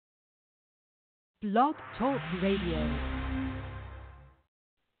Blog Talk Radio.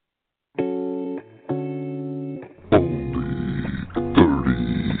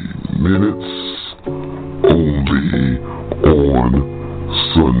 Minutes only on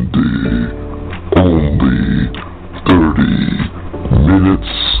Sunday. Only 30 minutes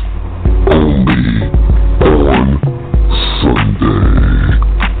only on Sunday.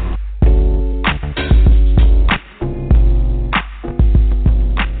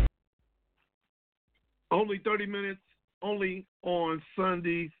 Only 30 minutes only on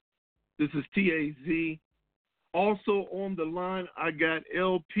Sundays. This is TAZ. Also on the line, I got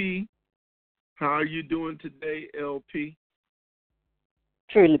LP. How are you doing today, LP?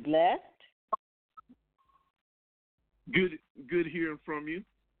 Truly blessed. Good hearing from you.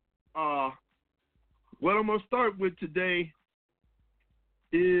 What I'm going to start with today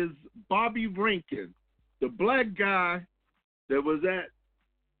is Bobby Rankin, the black guy that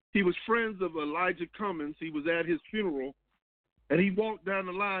he was friends of Elijah Cummings. He was at his funeral, and he walked down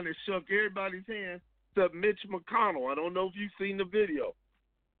the line and shook everybody's hand except Mitch McConnell. I don't know if you've seen the video.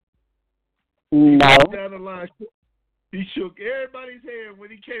 No. Down the line, he shook everybody's hand. When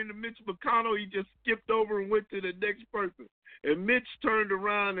he came to Mitch McConnell, he just skipped over and went to the next person. And Mitch turned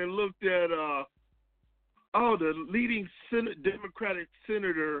around and looked at the leading Democratic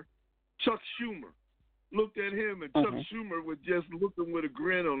Senator, Chuck Schumer. Looked at him, and Chuck Schumer was just looking with a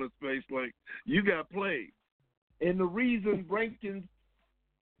grin on his face like, you got played. And the reason Rankin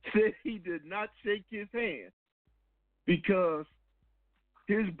said he did not shake his hand because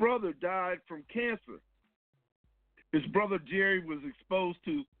his brother died from cancer. His brother Jerry was exposed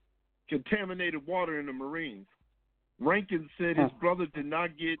to contaminated water in the Marines. Rankin said his brother did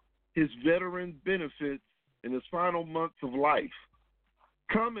not get his veteran benefits in his final months of life.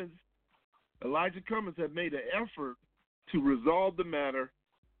 Elijah Cummings had made an effort to resolve the matter,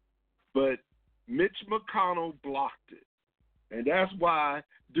 but Mitch McConnell blocked it. And that's why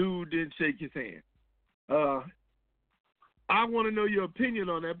dude didn't shake his hand. I want to know your opinion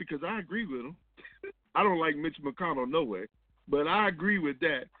on that because I agree with him. I don't like Mitch McConnell, no way. But I agree with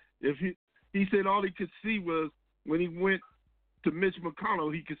that. If he said all he could see was when he went to Mitch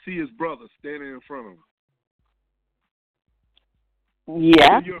McConnell, he could see his brother standing in front of him.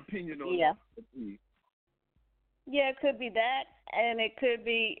 Yeah. What's your opinion on that? Yeah, it could be that, and it could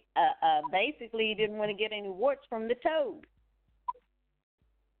be basically he didn't want to get any warts from the toad.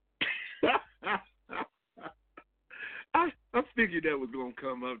 I figured that was going to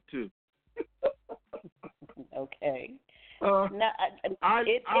come up, too. Okay. No, I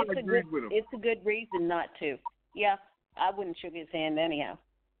agree with him. It's a good reason not to. Yeah, I wouldn't shake his hand anyhow.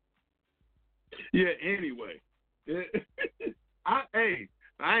 Yeah, anyway. I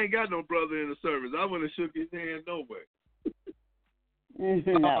ain't got no brother in the service. I wouldn't have shook his hand no way.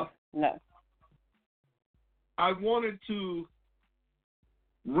 No. I wanted to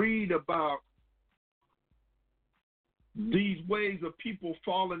read about these ways of people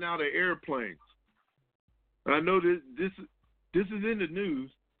falling out of airplanes. I know that this is in the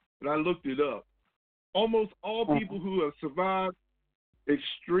news, but I looked it up. Almost all people who have survived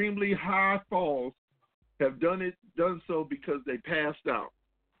extremely high falls have done so because they passed out.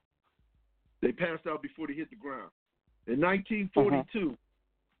 They passed out before they hit the ground. In 1942,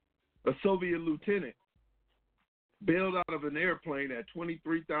 a Soviet lieutenant bailed out of an airplane at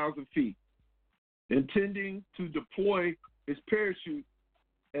 23,000 feet, intending to deploy his parachute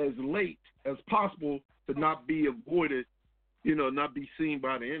as late as possible to not be avoided, not be seen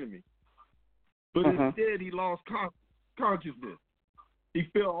by the enemy. But instead, he lost consciousness. He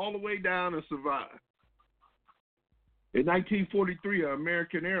fell all the way down and survived. In 1943, an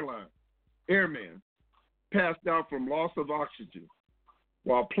American airman passed out from loss of oxygen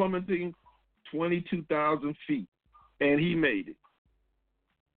while plummeting 22,000 feet, and he made it.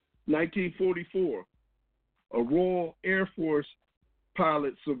 1944, a Royal Air Force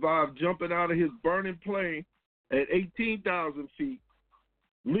pilot survived jumping out of his burning plane at 18,000 feet,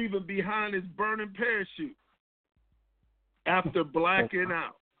 leaving behind his burning parachute after blacking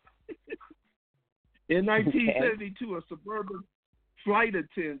out. In 1972, a suburban flight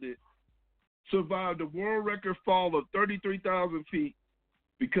attendant survived a world record fall of 33,000 feet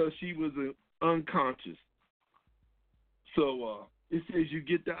because she was unconscious. So it says you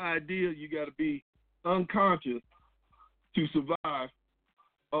get the idea, you got to be unconscious to survive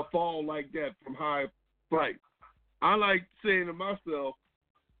a fall like that from high flight. I like saying to myself,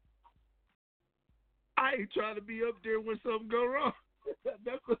 I ain't trying to be up there when something go wrong.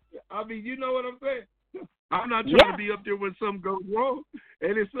 You know what I'm saying? I'm not trying to be up there when something goes wrong.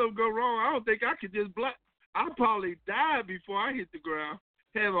 And if something go wrong, I don't think I could just I'll probably die before I hit the ground.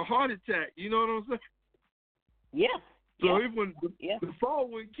 have a heart attack. You know what I'm saying? Yeah. So yeah. it wouldn't, the fall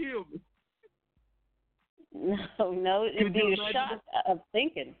wouldn't kill me. No, it'd be a shock of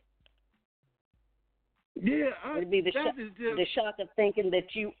thinking. Yeah, it'd be the shock of thinking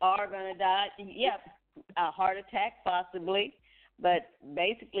that you are going to die. Yeah, a heart attack possibly, but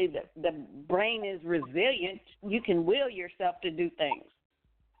basically the brain is resilient. You can will yourself to do things.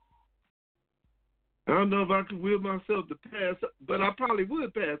 I don't know if I could will myself to pass, but I probably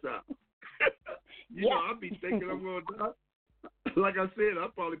would pass out. you know, I'd be thinking I'm going to die. Like I said,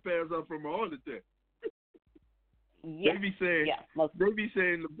 I'd probably pass out from a heart attack. Yeah. They be saying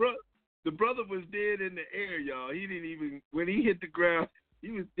the brother was dead in the air, y'all. He didn't even, when he hit the ground, he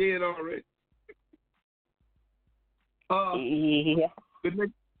was dead already.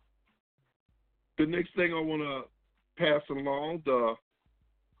 The next thing I want to pass along,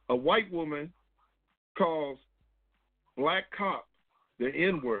 a white woman calls black cop the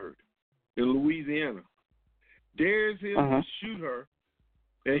N-word in Louisiana, dares him to shoot her,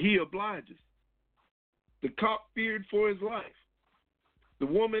 and he obliges. The cop feared for his life. The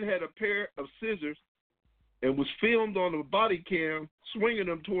woman had a pair of scissors and was filmed on a body cam swinging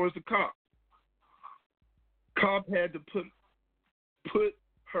them towards the cop. Cop had to put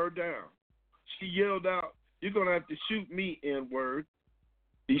her down. She yelled out, "You're going to have to shoot me, N-word."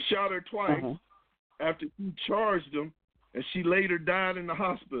 He shot her twice after he charged him, and she later died in the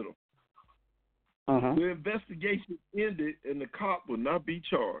hospital. The investigation ended, and the cop will not be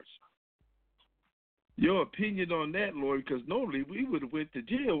charged. Your opinion on that, Lord? Because normally we would have went to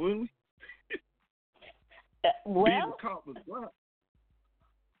jail, wouldn't we? Being the cop was black.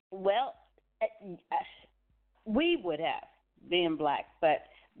 Well, we would have been black, but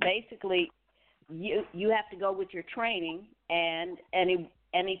basically, you have to go with your training and any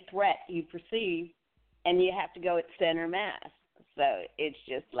threat you perceive, and you have to go at center mass. So it's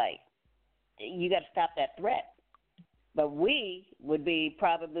just like you got to stop that threat. But we would be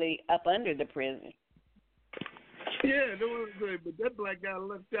probably up under the prison. Yeah, that was great, but that black guy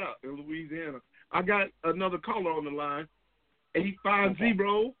left out in Louisiana. I got another caller on the line,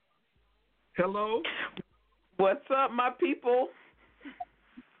 850. Hello? What's up, my people?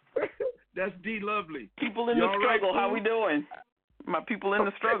 That's D Lovely. People in the struggle, how we doing? My people in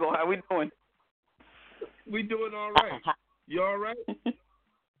the struggle, how we doing? We doing all right. You all right?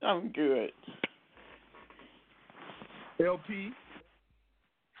 I'm good. LP?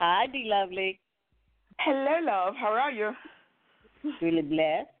 Hi, D Lovely. Hello, love. How are you? Really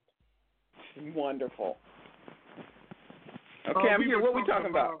blessed. Wonderful. Okay, I'm here. What are we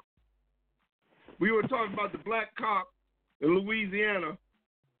talking about? We were talking about the black cop in Louisiana.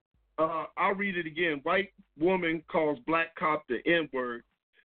 I'll read it again. White woman calls black cop the N-word,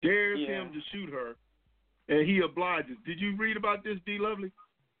 dares him to shoot her, and he obliges. Did you read about this, D Lovely?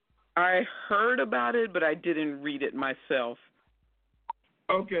 I heard about it, but I didn't read it myself.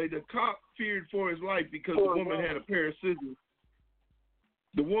 Okay, the cop feared for his life because the woman had a pair of scissors.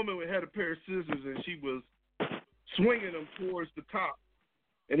 The woman had a pair of scissors, and she was swinging them towards the cop,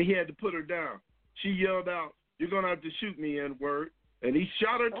 and he had to put her down. She yelled out, "You're going to have to shoot me, N-word." And he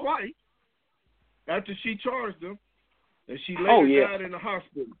shot her twice after she charged him, and she later died in the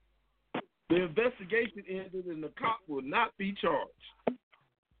hospital. The investigation ended, and the cop will not be charged.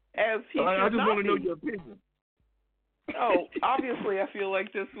 I just want to know your opinion. Oh, obviously, I feel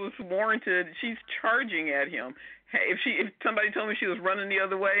like this was warranted. She's charging at him. Hey, if somebody told me she was running the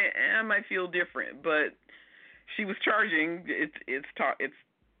other way, I might feel different. But she was charging. It's part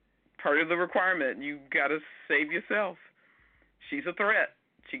of the requirement. You got to save yourself. She's a threat.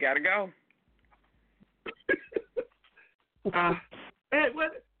 She got to go. Hey,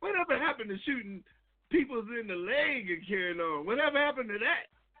 whatever happened to shooting people's in the leg and carrying on? Whatever happened to that?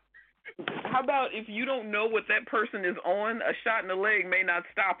 How about if you don't know what that person is on, a shot in the leg may not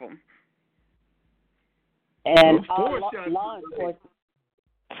stop them. And all law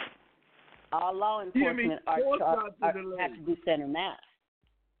enforcement have to do center mass.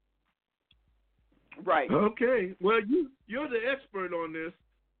 Right. Okay. Well, you're the expert on this.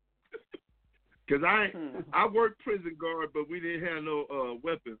 Because I worked prison guard, but we didn't have no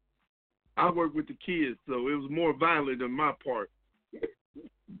weapons. I worked with the kids, so it was more violent than my part.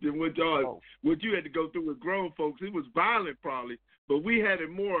 Than what you had to go through with grown folks. It was violent probably, but we had a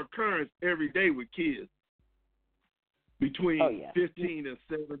more occurrence every day with kids. Between 15 and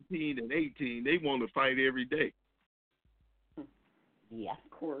 17 and 18, they want to fight every day. Yeah, of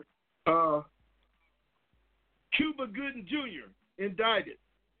course. Cuba Gooding Jr. indicted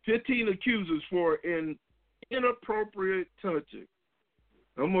 15 accusers for inappropriate touching.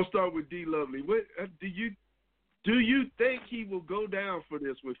 I'm gonna start with D Lovely. What do Do you think he will go down for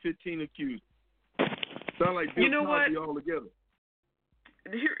this with 15 accused? Sound like Bill Cosby all together.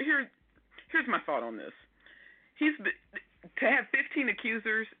 Here's my thought on this. To have 15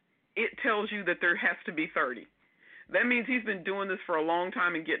 accusers, it tells you that there has to be 30. That means he's been doing this for a long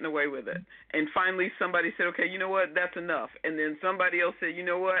time and getting away with it. And finally somebody said, okay, you know what, that's enough. And then somebody else said, you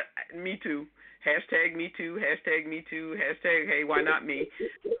know what, me too. Hashtag me too, hashtag me too, hashtag hey, why not me?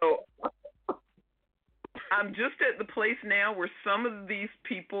 So I'm just at the place now where some of these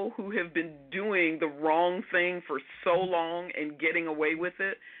people who have been doing the wrong thing for so long and getting away with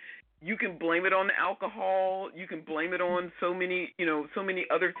it, you can blame it on the alcohol, you can blame it on so many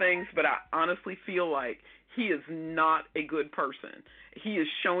other things, but I honestly feel like he is not a good person. He has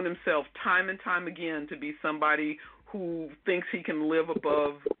shown himself time and time again to be somebody who thinks he can live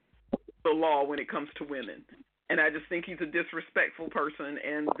above the law when it comes to women. And I just think he's a disrespectful person,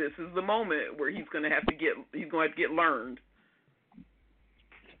 and this is the moment where he's going to have to get learned.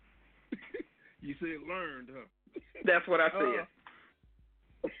 You said learned, huh? That's what I said.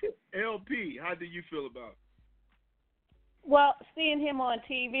 LP, how do you feel about it? Well, seeing him on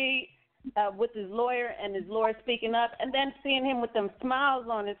TV with his lawyer and his lawyer speaking up, and then seeing him with them smiles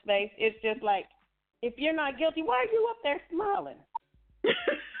on his face, it's just like, if you're not guilty, why are you up there smiling?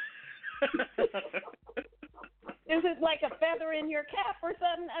 Is it like a feather in your cap or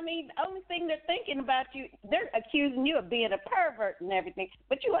something? I mean, the only thing they're thinking about you, they're accusing you of being a pervert and everything,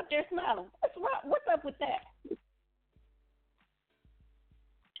 but you up there smiling. What's wrong? What's up with that?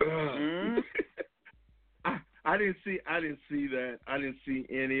 I didn't see that. I didn't see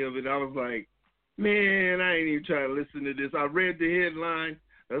any of it. I was like, man, I ain't even trying to listen to this. I read the headline.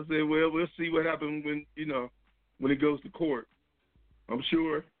 I said, well, we'll see what happens when it goes to court. I'm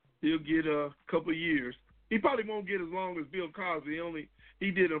sure he'll get a couple of years. He probably won't get as long as Bill Cosby. He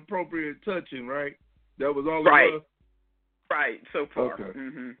did appropriate touching, right? That was all it was? Right, so far. Okay.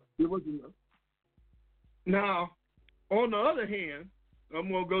 Mm-hmm. It wasn't enough. Now, on the other hand, I'm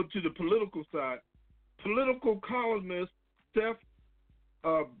going to go to the political side. Political columnist Seth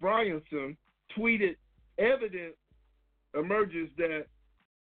Bryanson tweeted, evidence emerges that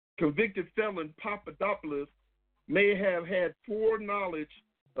convicted felon Papadopoulos may have had foreknowledge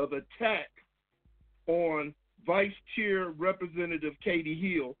of attack on Vice Chair Representative Katie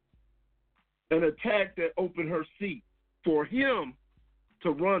Hill, an attack that opened her seat for him to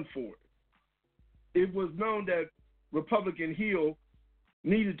run for it. It was known that Republican Hill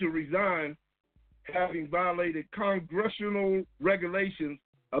needed to resign, having violated congressional regulations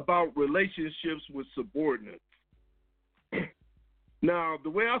about relationships with subordinates. Now, the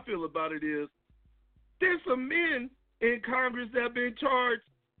way I feel about it is, there's some men in Congress that have been charged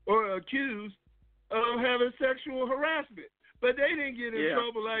or accused of having sexual harassment, but they didn't get in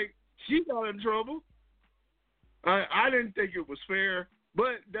trouble like she got in trouble. I didn't think it was fair,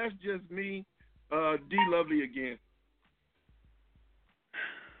 but that's just me. D. Lovely again.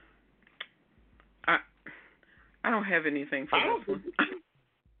 I don't have anything for this one.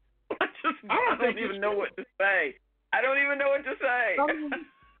 I don't even know what to say. I don't even know what to say.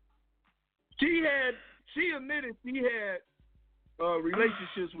 She admitted she had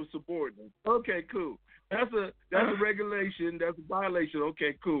relationships with subordinates. Okay, cool. That's a regulation. That's a violation.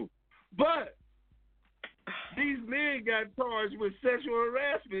 Okay, cool. But these men got charged with sexual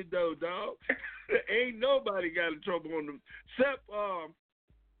harassment, though, dog. Ain't nobody got in trouble on them, except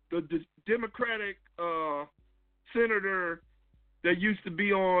the Democratic senator that used to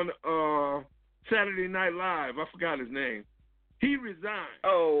be on Saturday Night Live. I forgot his name. He resigned.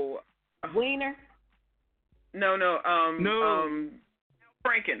 Oh, Wiener? No. No.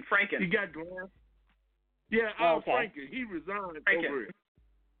 Franken. He got glass. Yeah, okay. Franken. He resigned over it.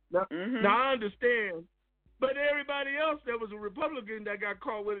 Now, now, I understand, but everybody else that was a Republican that got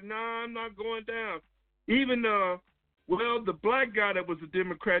caught with it, I'm not going down. Even, the black guy that was a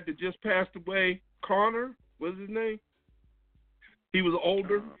Democrat that just passed away, Connor, what's his name? He was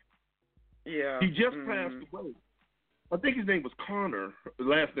older. Yeah. He just passed away. I think his name was Connor. His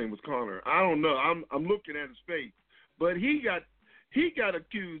last name was Connor. I don't know. I'm looking at his face, but he got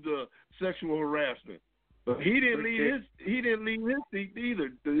accused of sexual harassment. But he didn't leave his seat either,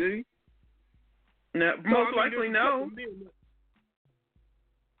 did he? No, most likely no.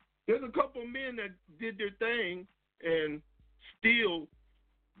 There's a couple men that did their thing and still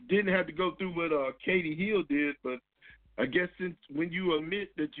didn't have to go through what Katie Hill did. But I guess since when you admit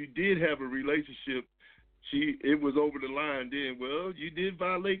that you did have a relationship, it was over the line then. Well, you did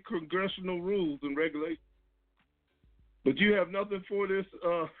violate congressional rules and regulations. But you have nothing for this,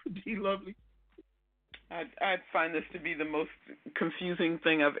 D. Lovely? I find this to be the most confusing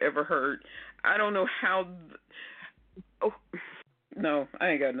thing I've ever heard. I don't know how Oh, no, I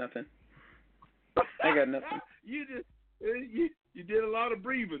ain't got nothing. I got nothing. You did a lot of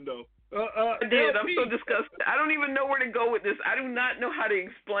breathing though. I did. I'm LP. so disgusted. I don't even know where to go with this. I do not know how to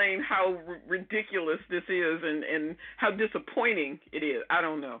explain how ridiculous this is and how disappointing it is. I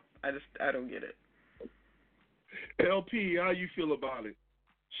don't know. I don't get it. LP, how you feel about it?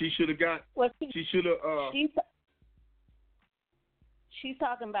 She should have got. Well, She should have. She's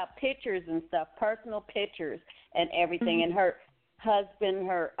talking about pictures and stuff, personal pictures and everything, and her husband,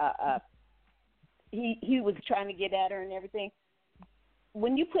 he was trying to get at her and everything.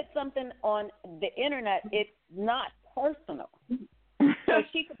 When you put something on the internet, it's not personal. So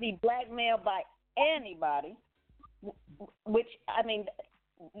she could be blackmailed by anybody, which, I mean,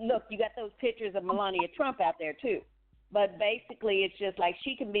 look, you got those pictures of Melania Trump out there too. But basically, it's just like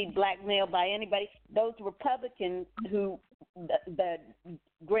she can be blackmailed by anybody. Those Republicans the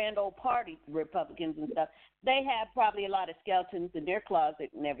grand old party Republicans and stuff, they have probably a lot of skeletons in their closet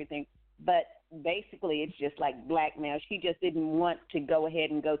and everything. But basically, it's just like blackmail. She just didn't want to go ahead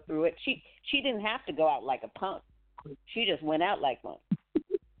and go through it. She didn't have to go out like a punk. She just went out like one.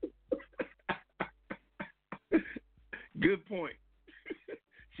 Good point.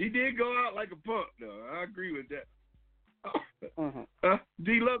 She did go out like a punk, though. I agree with that.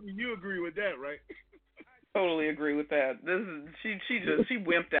 D. Lovey, you agree with that, right? I totally agree with that. This is she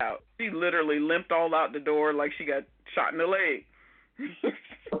wimped out. She literally limped all out the door like she got shot in the leg.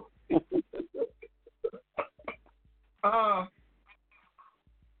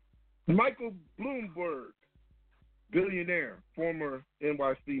 Michael Bloomberg, billionaire, former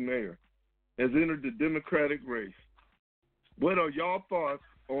NYC mayor, has entered the Democratic race. What are y'all thoughts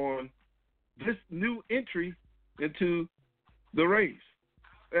on this new entry into the race?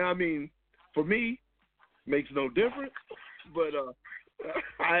 I mean, for me, makes no difference, but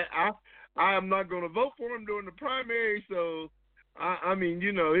I am not going to vote for him during the primary, so I mean,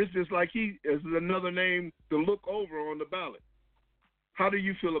 you know, it's just like he is another name to look over on the ballot. How do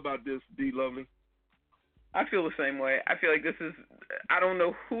you feel about this, D. Lovely? I feel the same way. I feel like this is, I don't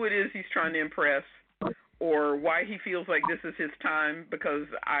know who it is he's trying to impress or why he feels like this is his time, because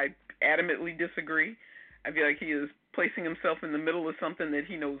I adamantly disagree. I feel like he is placing himself in the middle of something that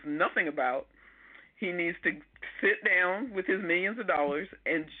he knows nothing about. He needs to sit down with his millions of dollars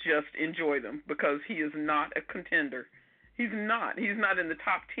and just enjoy them, because he is not a contender. He's not. He's not in the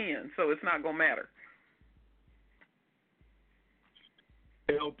top 10, so it's not going to matter.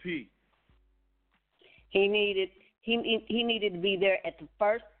 LP. He needed to be there at the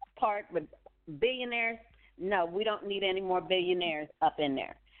first part with billionaires. No, we don't need any more billionaires up in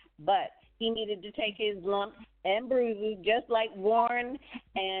there. But he needed to take his lumps and bruises, just like Warren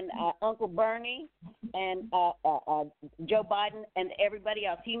and Uncle Bernie and Joe Biden and everybody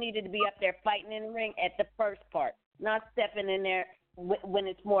else. He needed to be up there fighting in the ring at the first part, not stepping in there when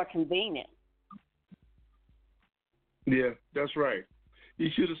it's more convenient. Yeah, that's right. He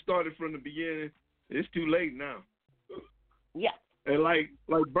should have started from the beginning. It's too late now. Yeah. And like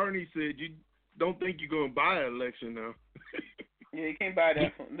Bernie said, you don't think you're going to buy an election now. Yeah, you can't buy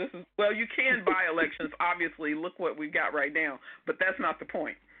that one. Well, you can buy elections, obviously. Look what we've got right now. But that's not the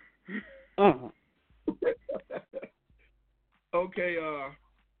point. Okay,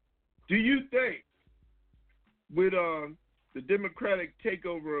 do you think with the Democratic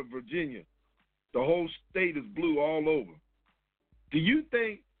takeover of Virginia, the whole state is blue all over? Do you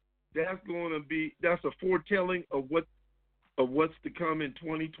think that's a foretelling of what's to come in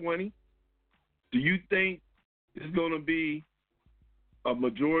 2020? Do you think it's going to be a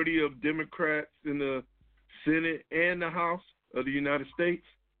majority of Democrats in the Senate and the House of the United States?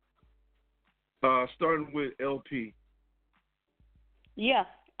 Starting with LP. Yeah,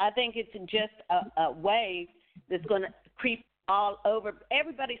 I think it's just a wave that's going to creep all over.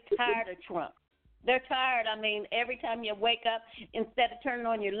 Everybody's tired of Trump. They're tired. I mean, every time you wake up, instead of turning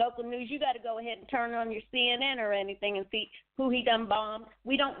on your local news, you got to go ahead and turn on your CNN or anything and see who he done bombed.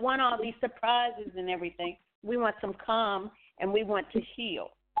 We don't want all these surprises and everything. We want some calm, and we want to heal.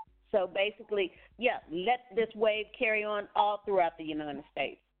 So basically, yeah, let this wave carry on all throughout the United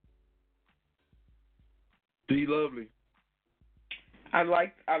States. D. Lovely. I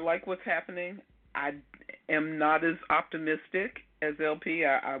like what's happening. I am not as optimistic as LP.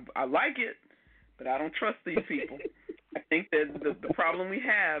 I like it, but I don't trust these people. I think that the problem we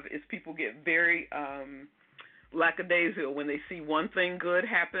have is people get very lackadaisical. When they see one thing good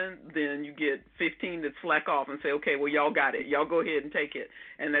happen, then you get 15 that slack off and say, okay, well, y'all got it. Y'all go ahead and take it.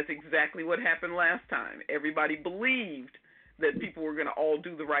 And that's exactly what happened last time. Everybody believed that people were going to all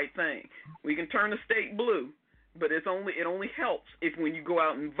do the right thing. We can turn the state blue, But it only helps if when you go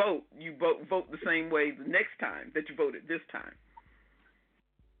out and vote, you vote the same way the next time that you voted this time.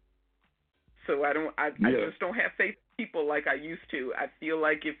 So I just don't have faith in people like I used to. I feel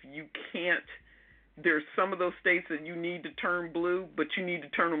like if you can't, there's some of those states that you need to turn blue, but you need to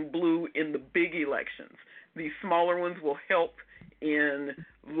turn them blue in the big elections. These smaller ones will help in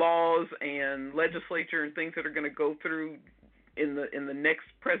laws and legislature and things that are going to go through in the next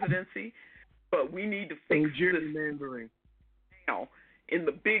presidency. But we need to fix gerrymandering now in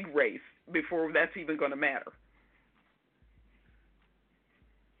the big race before that's even going to matter.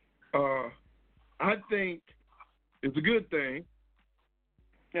 I think it's a good thing,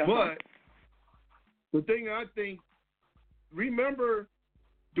 but the thing I think, remember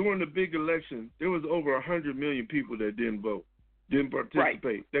during the big election, there was over 100 million people that didn't vote, didn't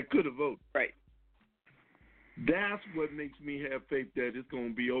participate, that could have voted. Right. That's what makes me have faith that it's going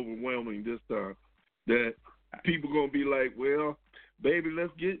to be overwhelming this time. That people going to be like, well, baby,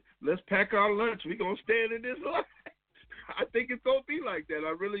 let's pack our lunch. We're going to stand in this line. I think it's going to be like that.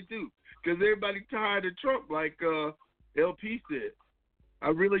 I really do. Because everybody tired of Trump, like LP said. I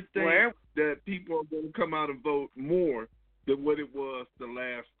really think that people are going to come out and vote more than what it was the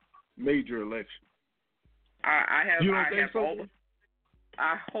last major election. I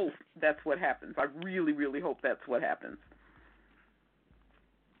hope that's what happens. I really, really hope that's what happens.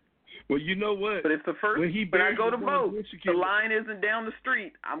 Well, you know what? But if when I go to vote, the line isn't down the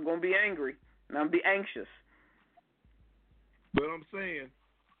street, I'm going to be angry and I'm going to be anxious. But I'm saying,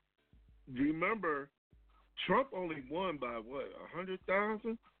 remember, Trump only won by what,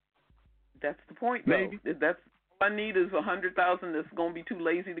 100,000? That's the point, maybe. Though. That's all I need is 100,000 that's going to be too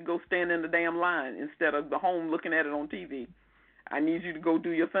lazy to go stand in the damn line instead of the home looking at it on TV. I need you to go do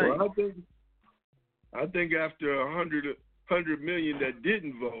your thing. Well, I think after 100 million that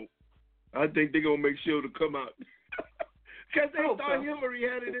didn't vote, I think they're going to make sure to come out. Because they thought Hillary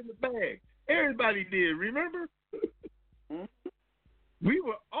had it in the bag. Everybody did, remember? Mm-hmm.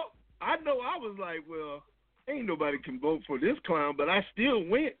 I know I was like, well, ain't nobody can vote for this clown, but I still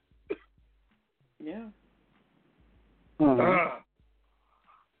went. Yeah.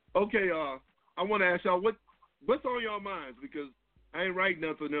 Okay, I want to ask y'all, what's on your minds? Because I ain't writing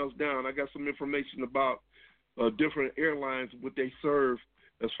nothing else down. I got some information about different airlines, what they serve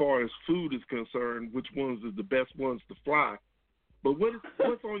as far as food is concerned, which ones are the best ones to fly. But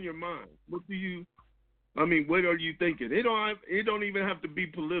what's on your mind? What are you thinking? It don't even have to be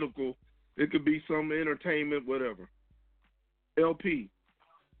political. It could be some entertainment, whatever. LP.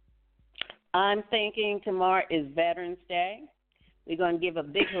 I'm thinking tomorrow is Veterans Day. We're going to give a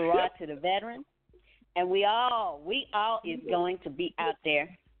big hurrah to the veterans. And we all is going to be out there.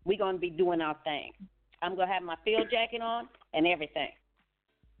 We're going to be doing our thing. I'm going to have my field jacket on and everything.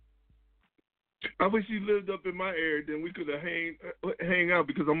 I wish you lived up in my area, then we could have hang out,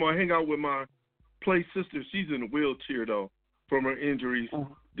 because I'm going to hang out with my play sister. She's in a wheelchair, though, from her injuries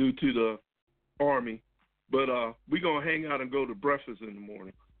due to the Army. But we're going to hang out and go to breakfast in the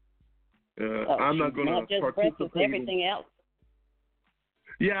morning. I'm not going to participate. Breakfast, everything else.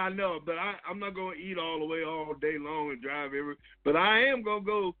 Yeah, I know, but I'm not going to eat all the way all day long and drive but I am going to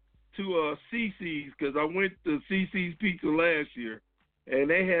go to CC's, because I went to CC's Pizza last year, and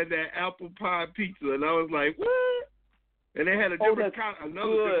they had that apple pie pizza, and I was like, what? And they had a different kind,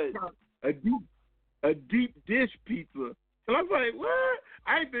 a deep dish pizza. And I was like, what?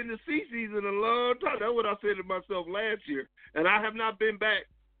 I ain't been to CC's in a long time. That's what I said to myself last year, and I have not been back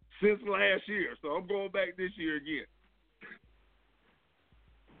since last year, so I'm going back this year again.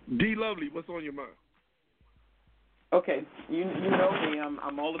 D. Lovely, what's on your mind? Okay, you know me.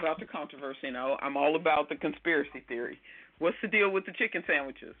 I'm all about the controversy now. I'm all about the conspiracy theory. What's the deal with the chicken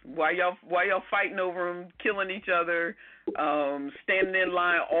sandwiches? Why y'all fighting over them, killing each other, standing in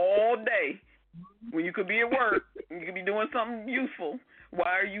line all day when you could be at work? You could be doing something useful.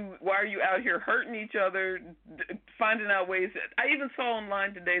 Why are you out here hurting each other, finding out ways? I even saw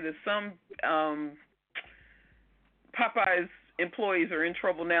online today that some Popeyes employees are in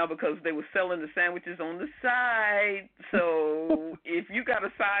trouble now because they were selling the sandwiches on the side. So if you got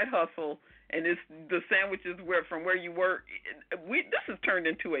a side hustle and it's the sandwiches from where you work, this has turned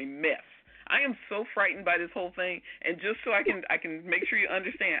into a mess. I am so frightened by this whole thing, and just so I can make sure you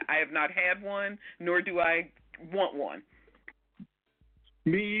understand, I have not had one, nor do I want one.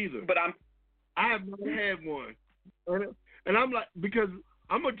 Me either. But I have not had one, and I'm like, because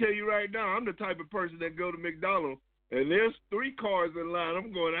I'm gonna tell you right now, I'm the type of person that go to McDonald's and there's 3 cars in line.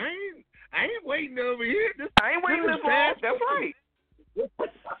 I'm going, I ain't waiting over here. I ain't waiting this long. That's right.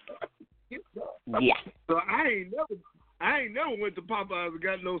 Yeah. So I ain't never went to Popeyes and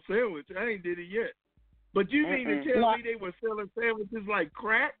got no sandwich. I ain't did it yet. But you mean to tell me they were selling sandwiches like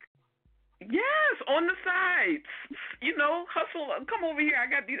crack? Yes, on the sides. You know, hustle. Come over here. I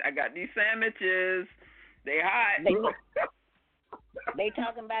got these sandwiches. They hot. They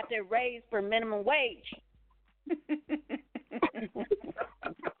talking about their raise for minimum wage.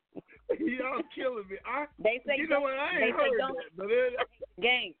 Y'all killing me. They say you know what? I ain't heard that. But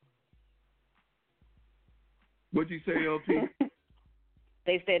game. What'd you say, LP?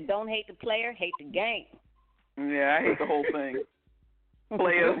 They said, don't hate the player, hate the game. Yeah, I hate the whole thing.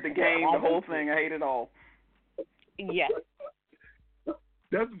 Players, the game, the whole thing. I hate it all. Yeah.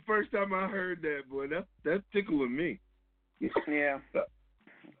 That's the first time I heard that, boy. That's tickling me. Yeah.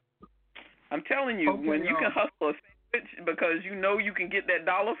 I'm telling you, when you can hustle a sandwich because you know you can get that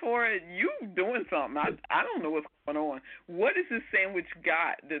dollar for it, you doing something. I don't know what's going on. What is this sandwich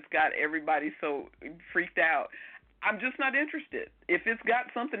got that's got everybody so freaked out? I'm just not interested. If it's got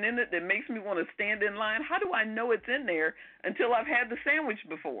something in it that makes me want to stand in line, how do I know it's in there until I've had the sandwich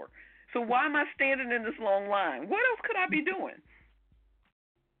before? So why am I standing in this long line? What else could I be doing?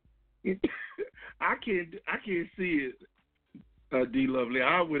 I can't see it, D. Lovely.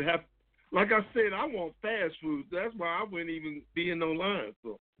 I would have, like I said, I want fast food. That's why I wouldn't even be in no line.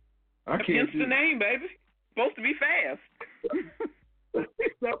 So I can't. Hence the name, baby. Supposed to be fast.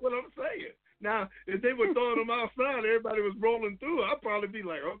 That's what I'm saying. Now, if they were throwing them outside, everybody was rolling through, I'd probably be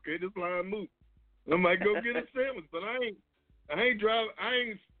like, okay, this line moved. I might go get a sandwich, but I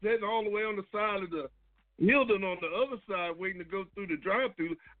ain't sitting all the way on the side of the Hilton on the other side waiting to go through the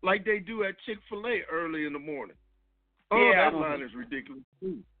drive-thru like they do at Chick-fil-A early in the morning. Oh, yeah. That line is ridiculous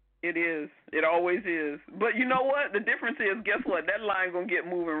too. It is. It always is. But you know what? The difference is, guess what? That line going to get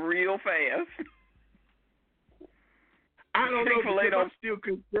moving real fast. I don't know, because I'm still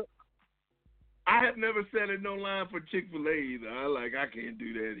concerned. I have never sat in no line for Chick-fil-A either. I can't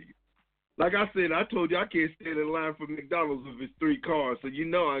do that either. Like I said, I told you I can't stand in line for McDonald's if it's 3 cars, so you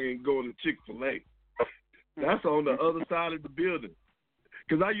know I ain't going to Chick-fil-A. That's on the other side of the building.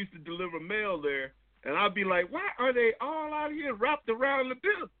 Because I used to deliver mail there, and I'd be like, why are they all out here wrapped around the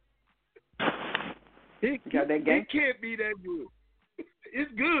building? It can't be that good.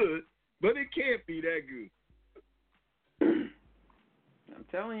 It's good, but it can't be that good. I'm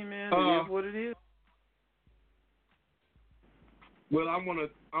telling you, man, it is what it is. Well, I'm gonna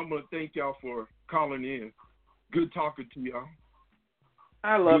thank y'all for calling in. Good talking to y'all.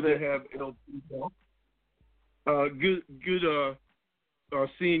 I love good it. To have LP. Good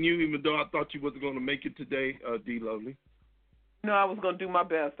seeing you, even though I thought you wasn't gonna make it today, D. Lovely. No, I was gonna do my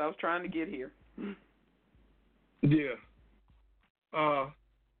best. I was trying to get here. Yeah.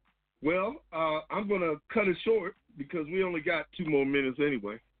 Well, I'm gonna cut it short because we only got 2 more minutes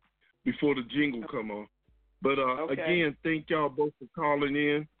anyway before the jingle come on. But again, thank y'all both for calling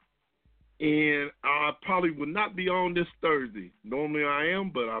in. And I probably will not be on this Thursday. Normally I am,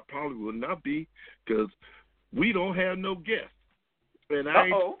 but I probably will not be because we don't have no guests. And I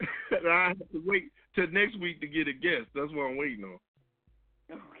have to wait till next week to get a guest. That's what I'm waiting on.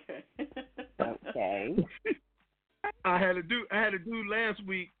 Okay. I had to do last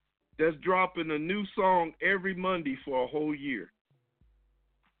week. That's dropping a new song every Monday for a whole year.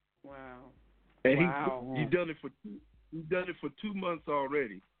 Wow. And he done it for 2 months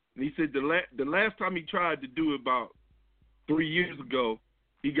already. And he said the last time he tried to do it about 3 years ago,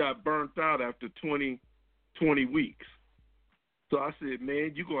 he got burnt out after 20 weeks. So I said,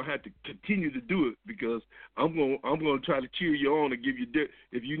 man, you're gonna have to continue to do it because I'm gonna try to cheer you on and give you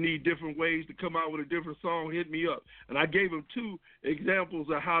if you need different ways to come out with a different song, hit me up. And I gave him 2 examples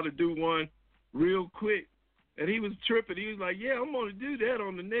of how to do one real quick, and he was tripping. He was like, yeah, I'm gonna do that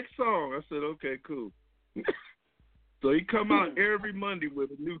on the next song. I said, okay, cool. So he come out every Monday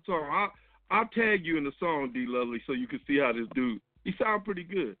with a new song. I'll tag you in the song, D. Lovely, so you can see how this dude. He sounds pretty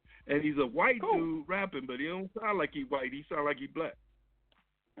good. And he's a white dude rapping, but he don't sound like he white. He sound like he black.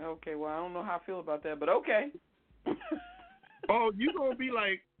 Okay, well, I don't know how I feel about that, but okay. Oh, you going to be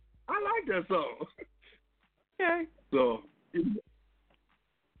like, I like that song. Okay. So,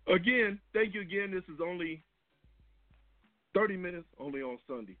 again, thank you again. This is only 30 minutes, only on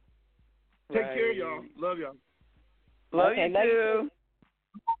Sunday. Take care, y'all. Love y'all. Love you too.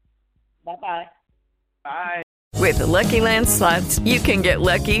 Bye-bye. Bye. With the Lucky Land Slots, you can get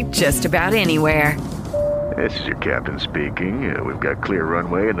lucky just about anywhere. This is your captain speaking. We've got clear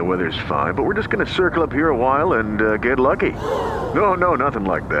runway and the weather's fine, but we're just going to circle up here a while and get lucky. No, nothing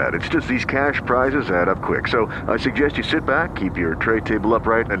like that. It's just these cash prizes add up quick. So I suggest you sit back, keep your tray table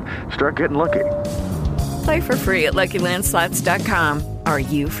upright, and start getting lucky. Play for free at LuckyLandSlots.com. Are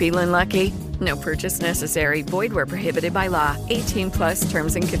you feeling lucky? No purchase necessary. Void where prohibited by law. 18+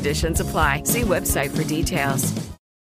 terms and conditions apply. See website for details.